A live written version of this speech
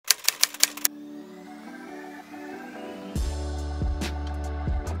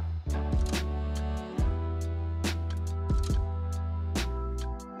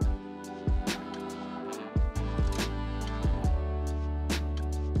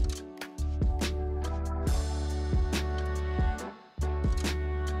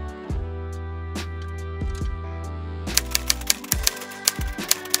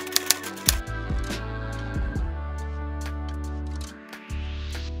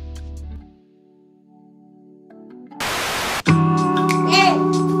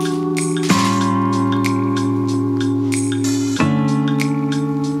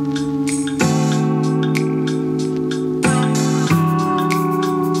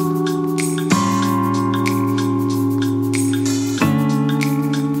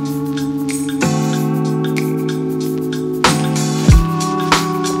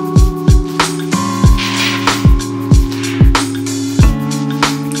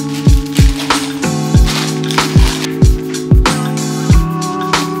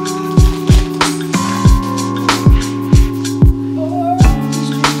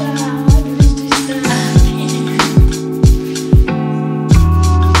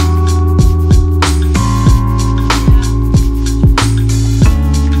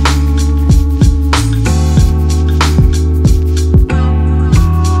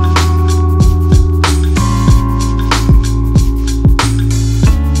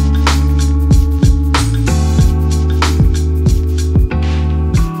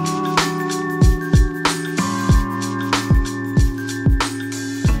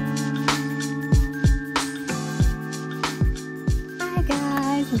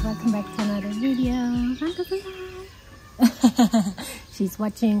Welcome back to another video. She's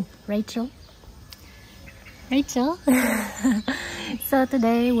watching Rachel. So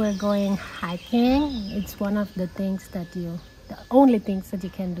today we're going hiking. It's one of the things that the only things that you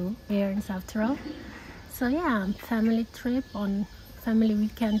can do here in South Tyrol. So yeah, family trip on family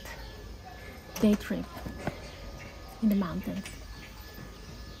weekend day trip in the mountains.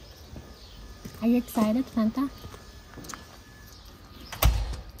 Are you excited, Santa?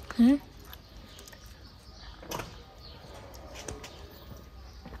 Huh?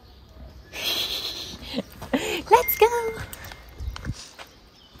 Let's go!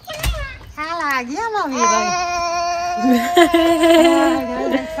 Lagi maar weer.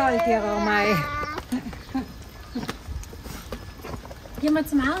 Dan valt hier al mij. Je met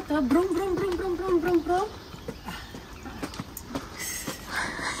zijn auto. Brom, brom, brom, brom, brom, brom, brom.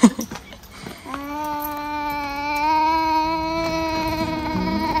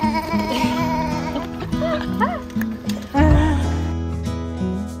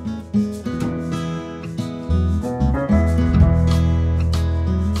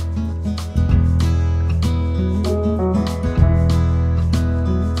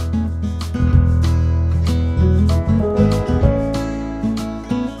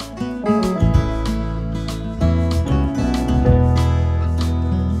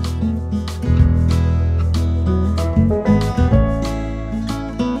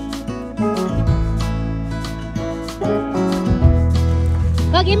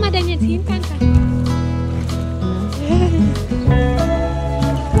 Bagaimana dengan cinta kan?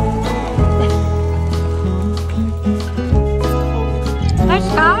 Was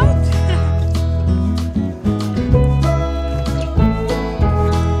gaat?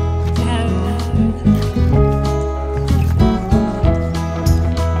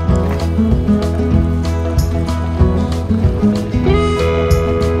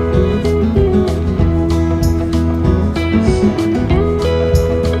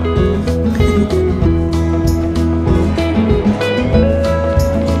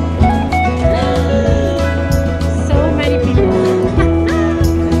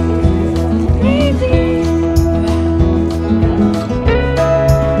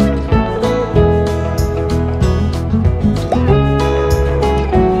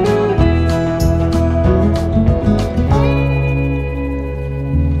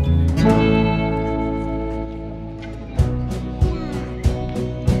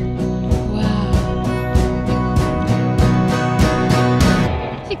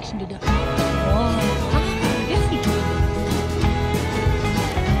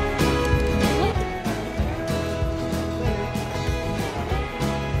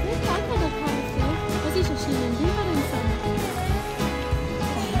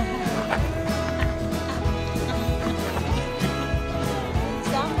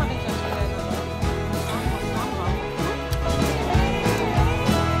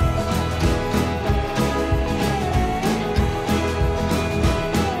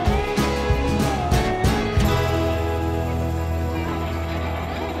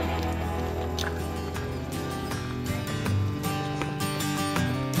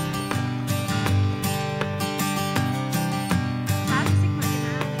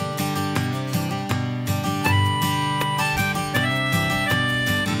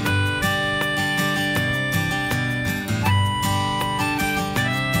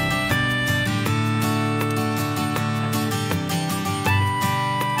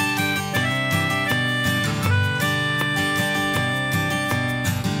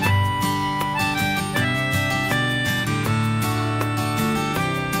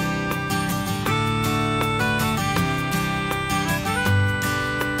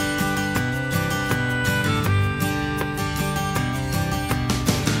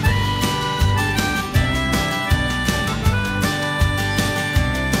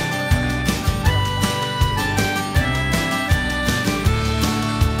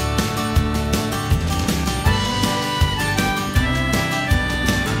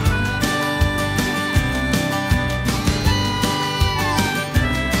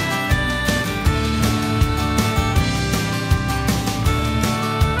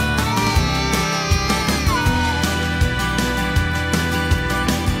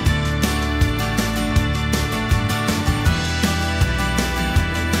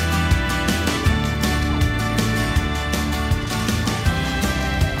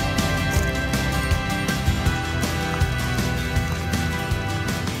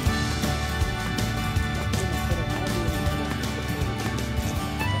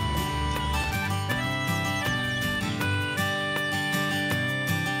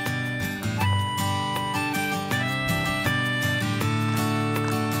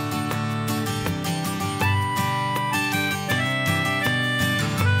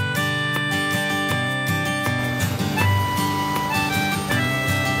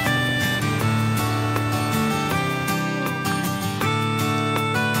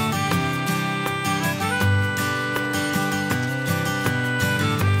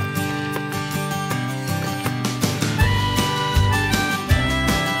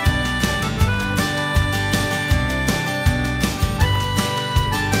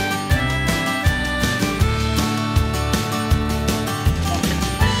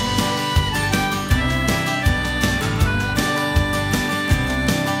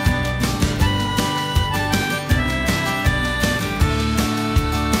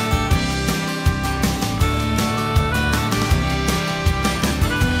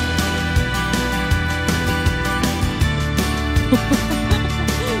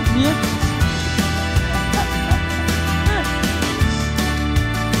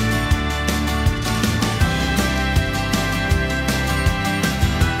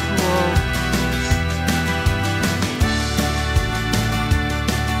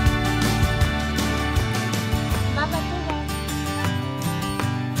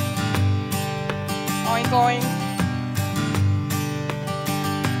 going.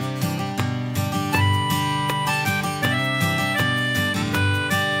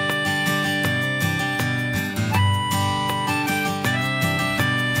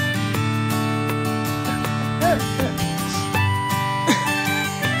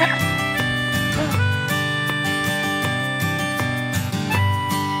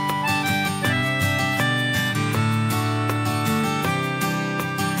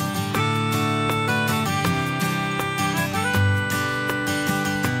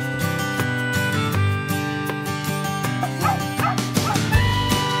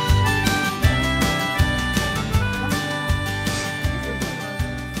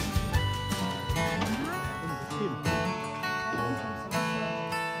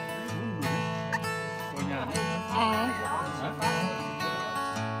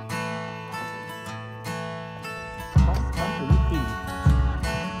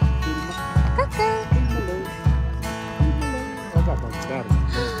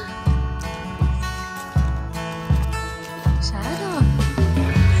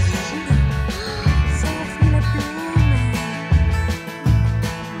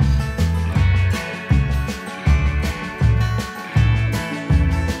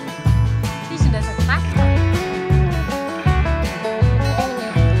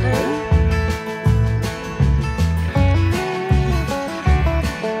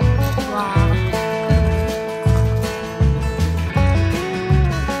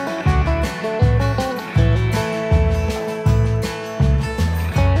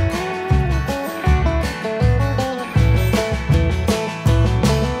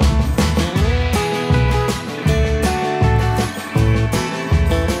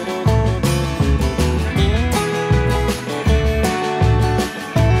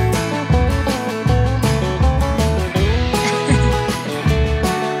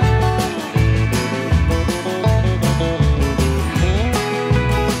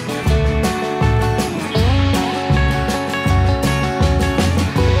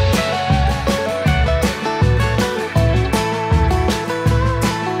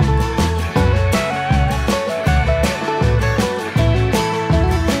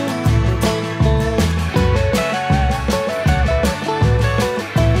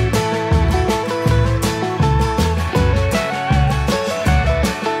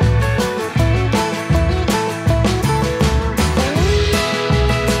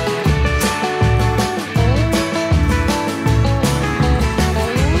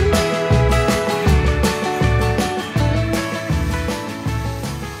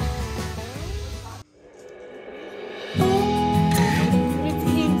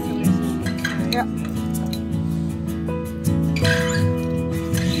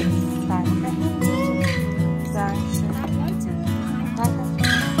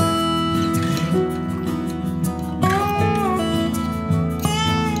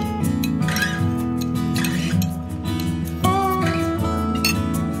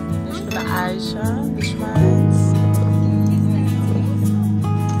 Aisha, the Schweiz.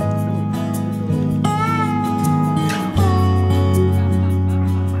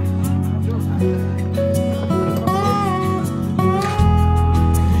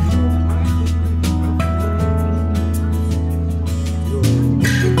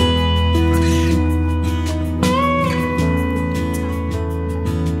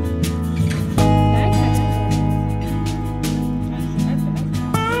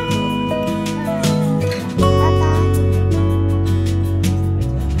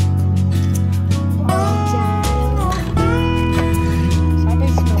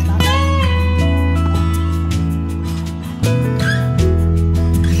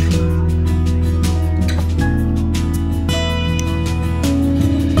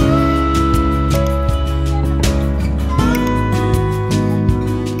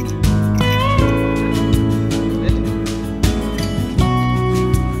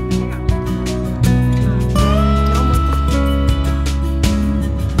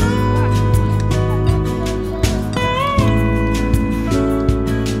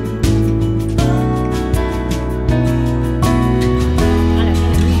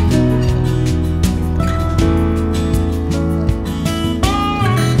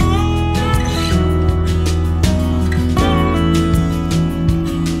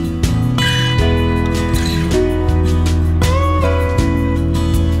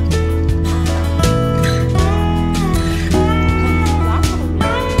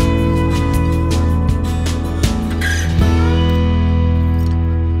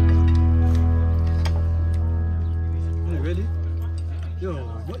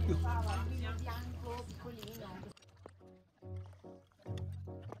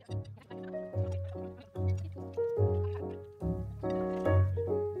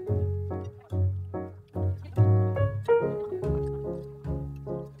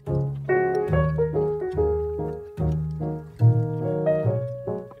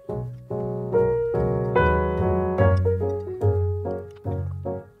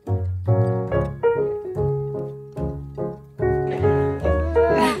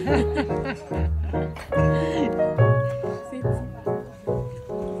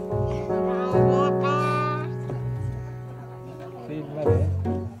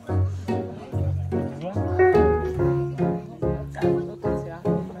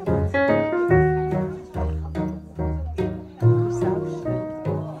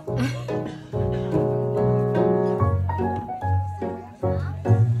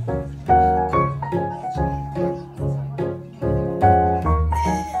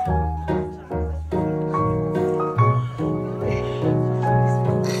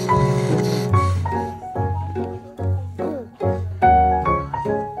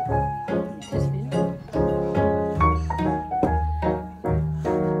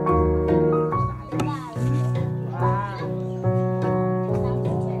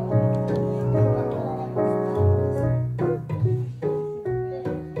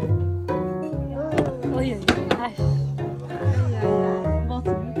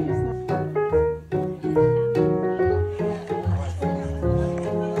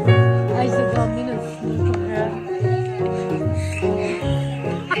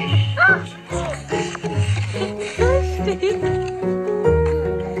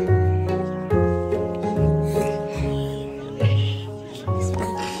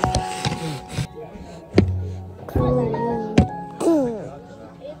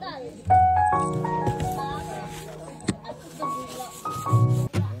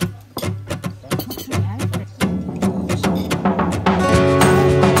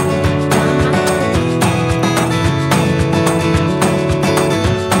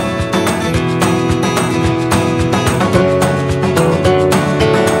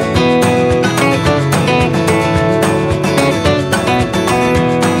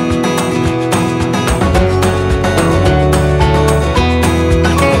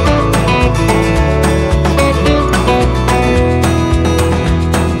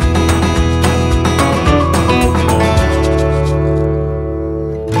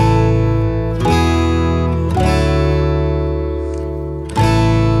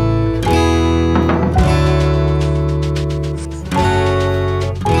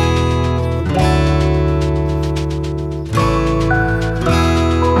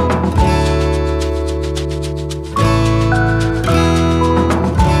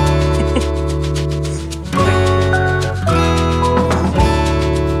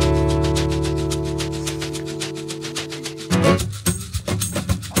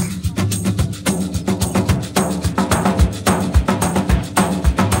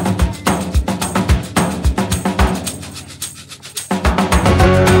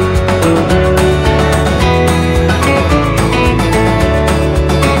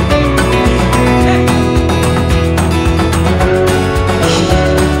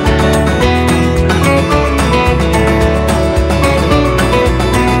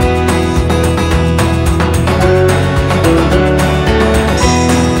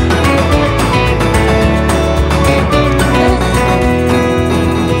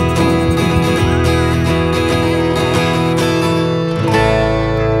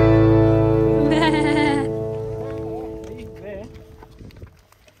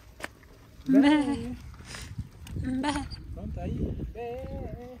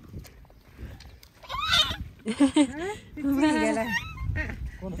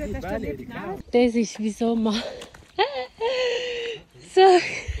 Das ist wie Sommer. So.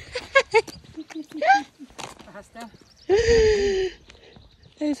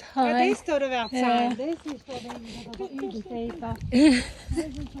 Das ist high. Det står det vært sammen. Det står det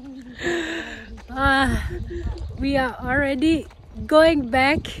We are already going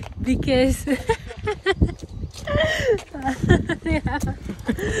back because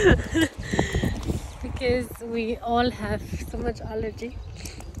because we all have so much allergy.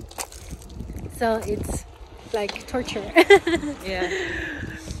 So it's like torture. Yeah.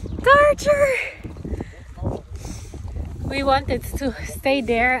 Torture! We wanted to stay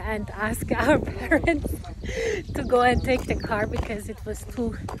there and ask our parents to go and take the car because it was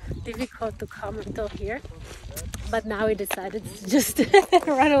too difficult to come until here. But now we decided to just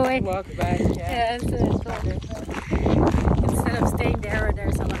run away. Walk back, yeah. So instead of staying there where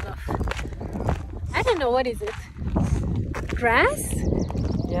there's a lot of, I don't know, what is it? Grass?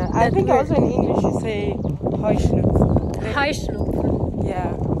 Yeah, I think also in English you say Heuschnupfen. Heuschnupfen.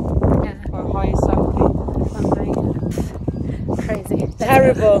 Yeah, Yeah. or Heu something. Something. Crazy.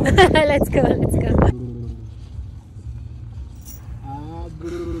 Terrible. Let's go, let's go.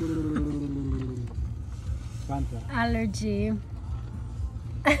 Allergy.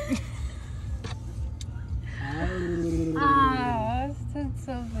 Das tut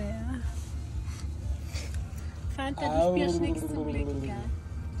so weh. Fanta, du spürst nichts zum Glück, gell?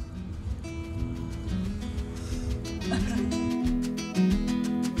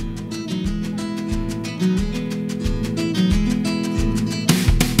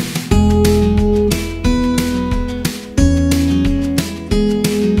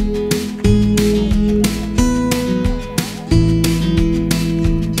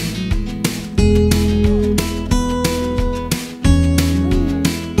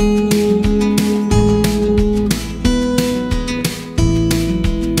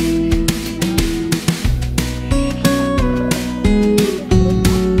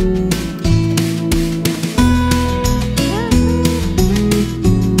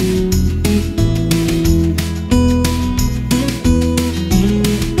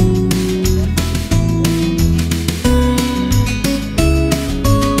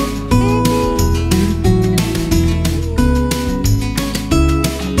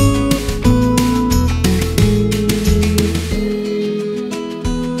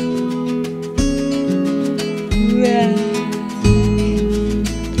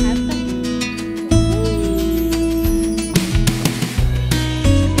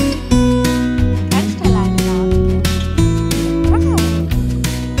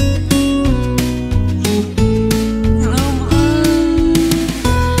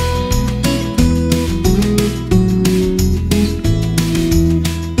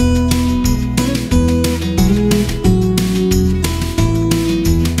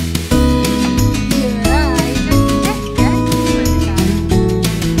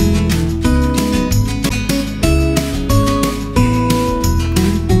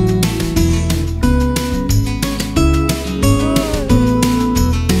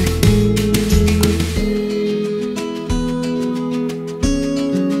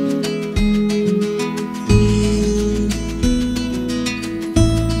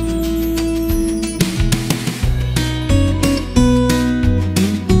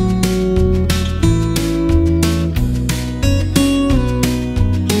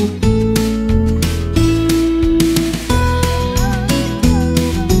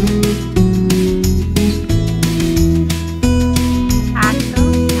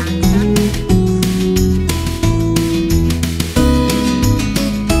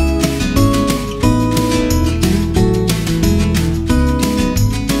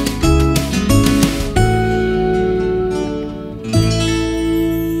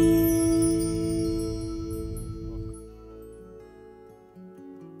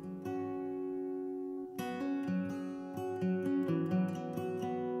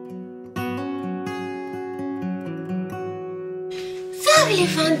 Liebe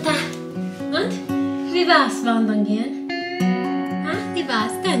Fanta. Und? Wie war's wandern gehen? Ha? Wie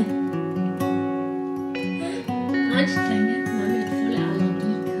war's denn? Ha? Anstrengend? Mami hat volle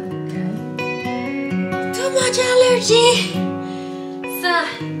Allergie gehabt, gell? Too much allergy! So,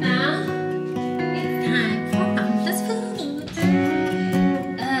 now it's time for Fanta's food.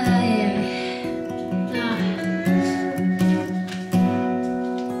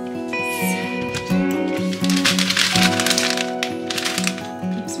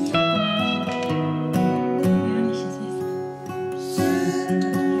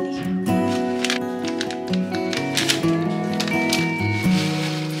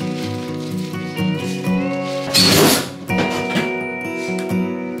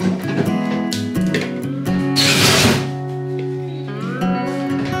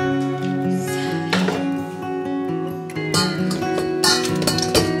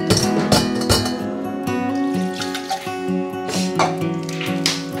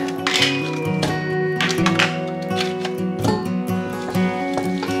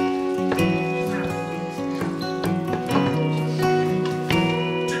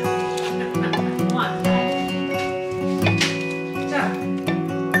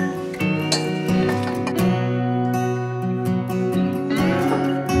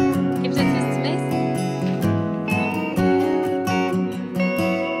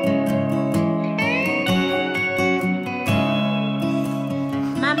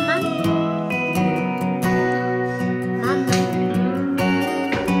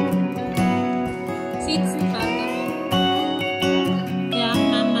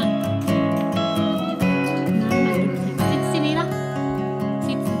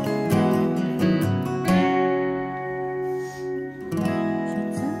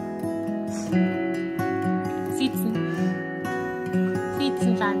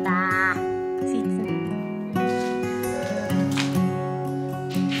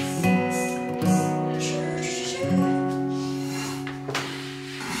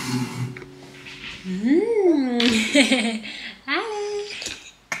 Hi.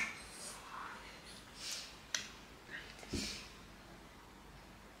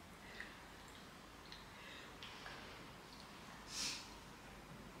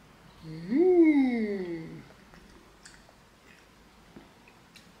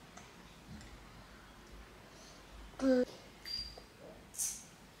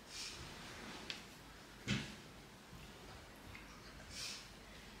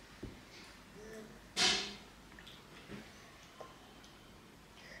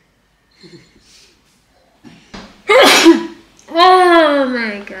 Oh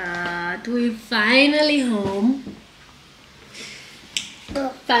my god, we're finally home.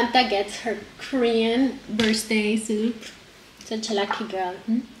 Fanta gets her Korean birthday soup. Such a lucky girl.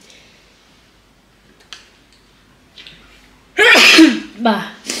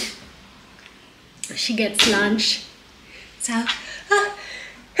 Bah. She gets lunch. South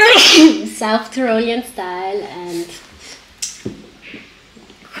Tyrolean style and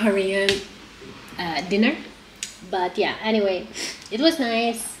Korean dinner. But yeah, anyway, it was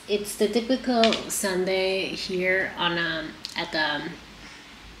nice. It's the typical Sunday here on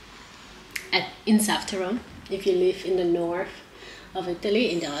in South Tyrol. If you live in the north of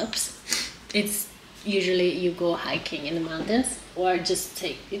Italy, in the Alps, it's usually you go hiking in the mountains or just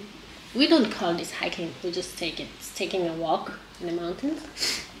take it. We don't call this hiking. We just take it. It's taking a walk in the mountains.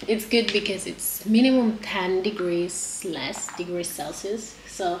 It's good because it's minimum 10 degrees less degrees Celsius,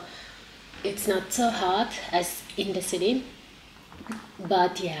 so it's not so hot as in the city.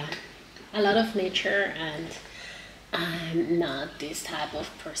 But yeah, a lot of nature, and I'm not this type of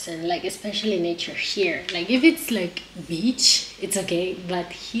person, like especially nature here. Like if it's like beach, it's okay,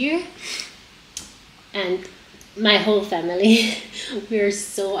 but here, and my whole family, we're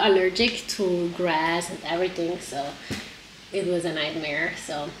so allergic to grass and everything, so it was a nightmare.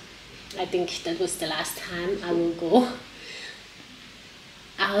 So I think that was the last time I will go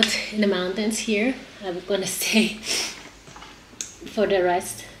out in the mountains here. I'm gonna stay for the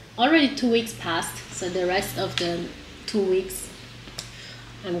rest. Already 2 weeks passed, so the rest of the 2 weeks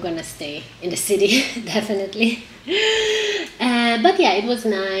I'm gonna stay in the city definitely. But yeah, it was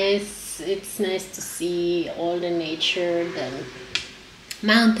nice. It's nice to see all the nature, the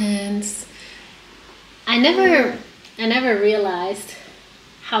mountains. I never realized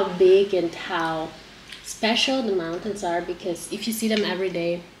how big and how special the mountains are, because if you see them every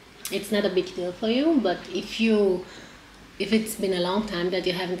day, it's not a big deal for you. But if it's been a long time that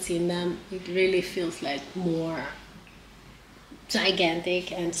you haven't seen them, it really feels like more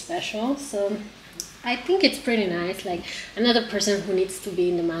gigantic and special. So I think it's pretty nice. Like, I'm not a person who needs to be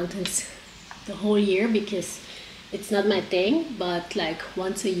in the mountains the whole year, because it's not my thing, but like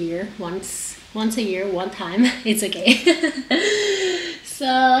once a year, one time, it's okay. So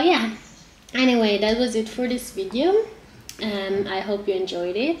yeah, anyway, that was it for this video, and I hope you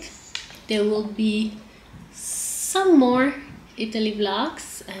enjoyed it. There will be some more Italy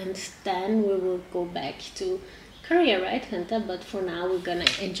vlogs, and then we will go back to Korea, right, Fanta? But for now, we're gonna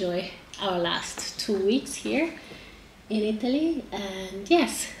enjoy our last 2 weeks here in Italy. And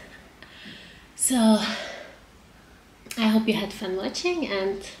yes, so I hope you had fun watching,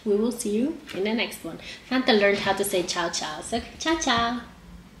 and we will see you in the next one. Fanta learned how to say ciao ciao, so ciao ciao,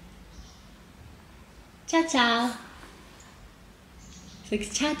 ciao ciao, so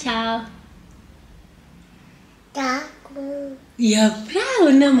ciao ciao. Ja,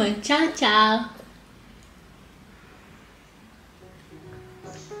 bravo naman, ciao ciao.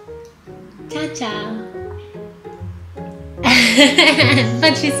 Ciao ciao.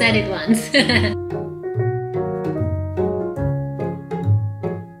 But she said it once.